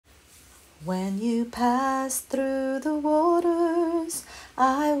When you pass through the waters,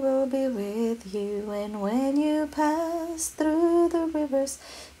 I will be with you. And when you pass through the rivers,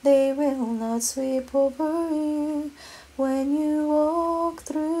 they will not sweep over you. When you walk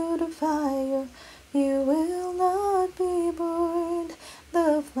through the fire, you will not be burned.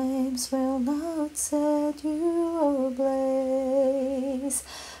 The flames will not set you ablaze.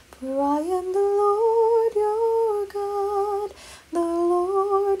 For I am the Lord your God, the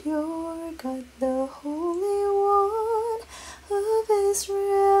Lord your God, the Holy One of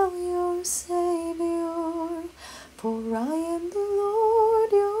Israel, your Savior. For I am the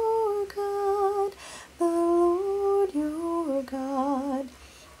Lord your God, the Lord your God,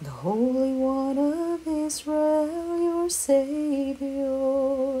 the Holy One of Israel, your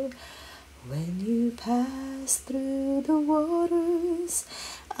Savior. When you pass through the waters,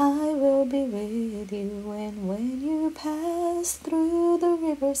 I will be with you. And when you pass through the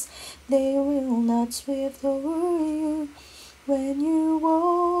rivers, they will not sweep over you. When you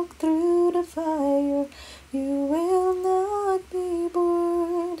walk through the fire, you will not be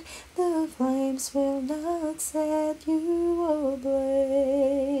burned. The flames will not set you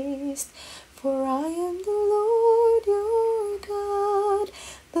ablaze. For I am the Lord your God,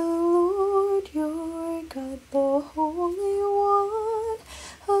 the Lord your God, the Holy One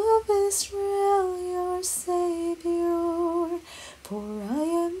of Israel, your Savior. For I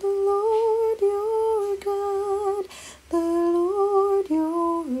am the Lord your God, the Lord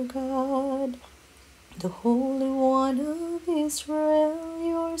your God, the Holy One of Israel,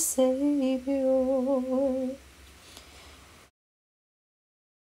 your Savior.